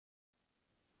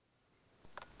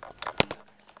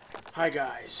Hi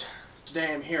guys,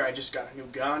 today I'm here. I just got a new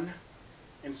gun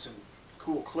and some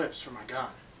cool clips for my gun.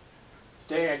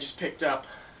 Today I just picked up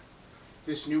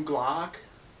this new Glock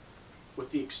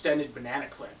with the extended banana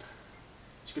clip.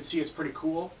 As you can see, it's pretty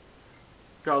cool.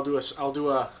 Here I'll do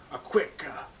a quick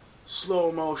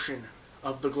slow motion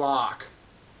of the Glock.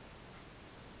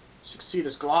 As you can see,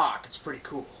 this Glock, it's pretty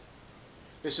cool.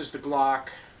 This is the Glock.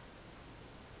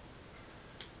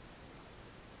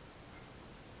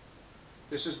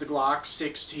 This is the Glock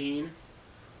 16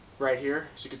 right here.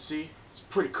 As you can see, it's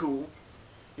pretty cool.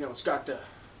 You know, it's got the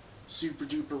super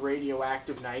duper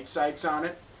radioactive night sights on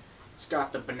it. It's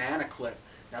got the banana clip.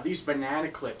 Now these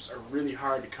banana clips are really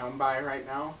hard to come by right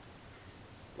now.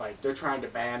 Like, they're trying to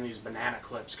ban these banana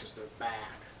clips because they're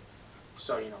bad.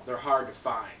 So, you know, they're hard to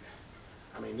find.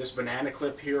 I mean, this banana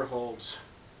clip here holds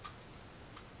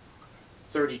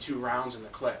 32 rounds in the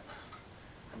clip.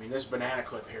 I mean, this banana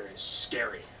clip here is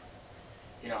scary.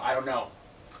 You know, I don't know.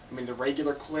 I mean, the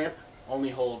regular clip only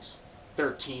holds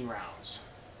 13 rounds.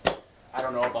 I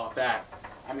don't know about that.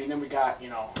 I mean, then we got, you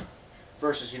know,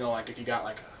 versus, you know, like if you got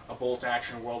like a bolt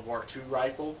action World War II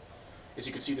rifle, as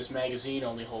you can see, this magazine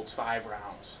only holds 5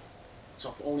 rounds.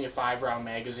 So only a 5-round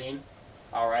magazine.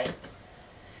 Alright.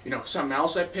 You know, something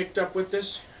else I picked up with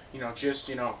this, you know, just,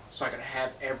 you know, so I can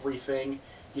have everything,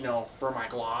 you know, for my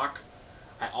Glock.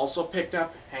 I also picked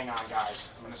up, hang on guys,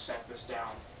 I'm going to set this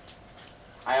down.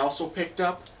 I also picked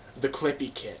up the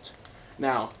clippy kit.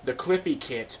 Now, the clippy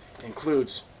kit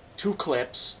includes 2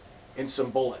 clips and some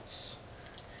bullets.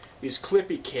 These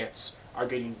clippy kits are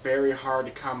getting very hard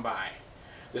to come by.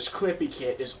 This clippy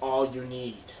kit is all you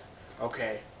need.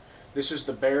 Okay, this is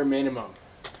the bare minimum.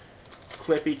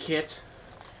 Clippy kit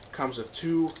comes with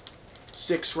 2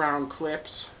 6-round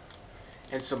clips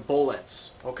and some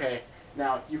bullets. Okay,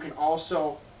 now you can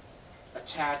also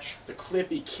attach the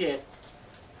clippy kit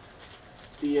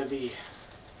via the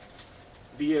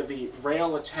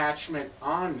rail attachment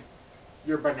on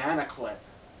your banana clip,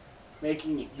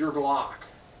 making your Glock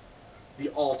the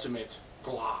ultimate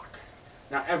Glock.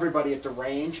 Now everybody at the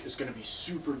range is going to be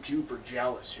super duper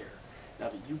jealous here. Now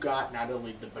that you got not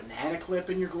only the banana clip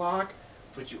in your Glock,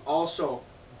 but you also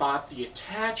bought the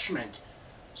attachment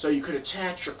so you could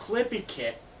attach your clippy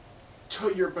kit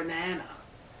to your banana.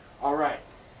 Alright,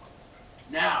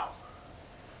 now,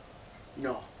 you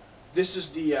know, this is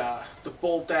the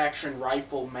bolt action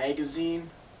rifle magazine.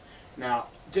 Now,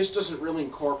 this doesn't really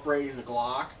incorporate in the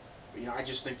Glock, but, you know, I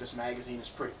just think this magazine is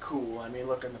pretty cool. I mean,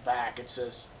 look in the back, it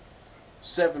says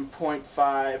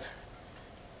 7.5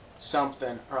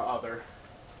 something or other.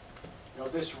 You know,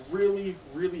 this really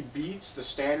beats the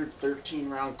standard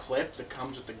 13-round clip that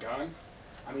comes with the gun.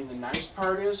 I mean, the nice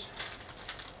part is,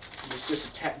 you just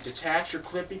detach your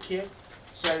clippy kit,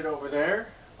 set it over there.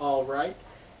 All right,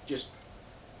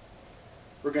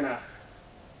 we're gonna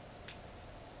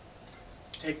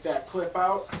take that clip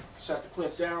out, set the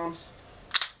clip down,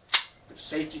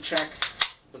 safety check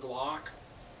the Glock.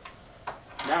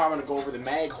 Now I'm gonna go over the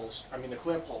the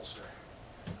clip holster.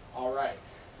 All right.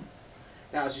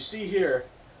 Now, as you see here,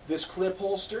 this clip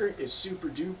holster is super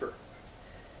duper.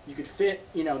 You could fit,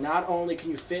 you know, not only can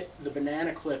you fit the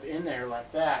banana clip in there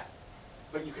like that,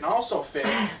 but you can also fit,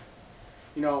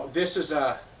 you know, this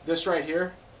right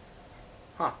here.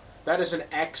 That is an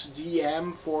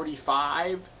XDM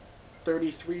 45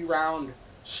 33-round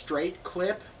straight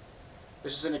clip.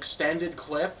 This is an extended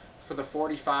clip for the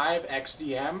 45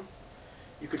 XDM.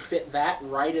 You could fit that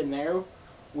right in there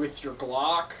with your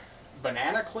Glock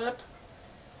banana clip.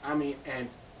 I mean, and,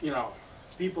 you know,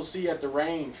 people see at the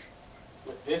range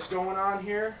with this going on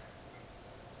here,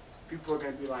 people are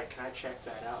going to be like, can I check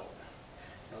that out?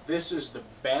 You know, this is the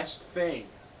best thing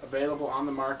available on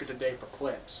the market today for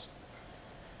clips.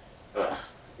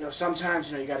 You know, sometimes,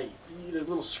 you know, you need a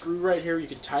little screw right here you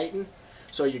can tighten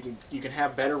so you can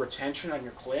have better retention on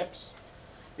your clips.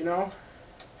 You know,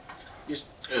 just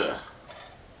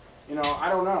you know, I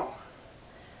don't know.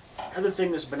 Another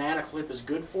thing this banana clip is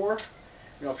good for,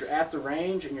 you know, if you're at the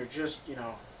range and you're just, you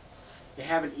know, you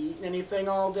haven't eaten anything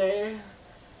all day,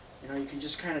 you know, you can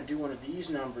just kind of do one of these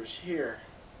numbers here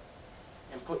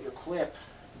and put your clip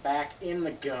back in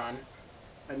the gun,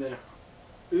 and then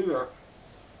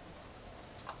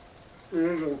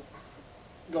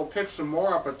go pick some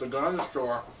more up at the gun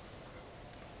store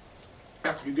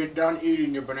after you get done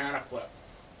eating your banana clip.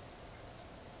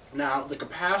 Now, the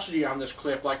capacity on this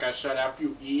clip, like I said, after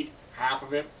you eat half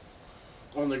of it,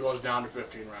 only goes down to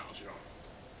 15 rounds, you know.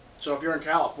 So if you're in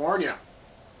California,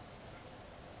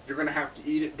 you're going to have to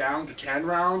eat it down to 10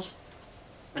 rounds,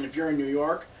 and if you're in New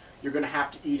York, you're going to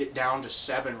have to eat it down to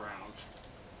 7 rounds.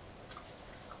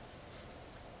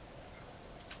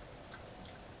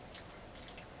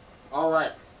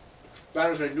 Alright.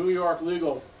 That is a New York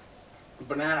legal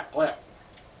banana clip.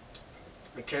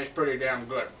 It tastes pretty damn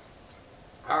good.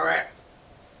 Alright.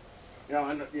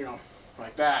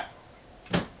 Like that.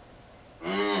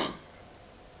 Mmm.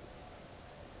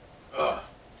 Ugh.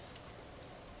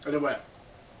 Anyway,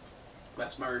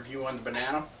 that's my review on the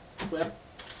banana clip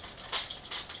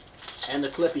and the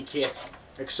Clippy kit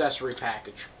accessory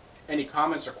package. Any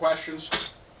comments or questions,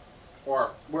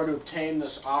 or where to obtain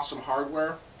this awesome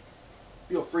hardware,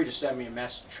 feel free to send me a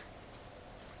message.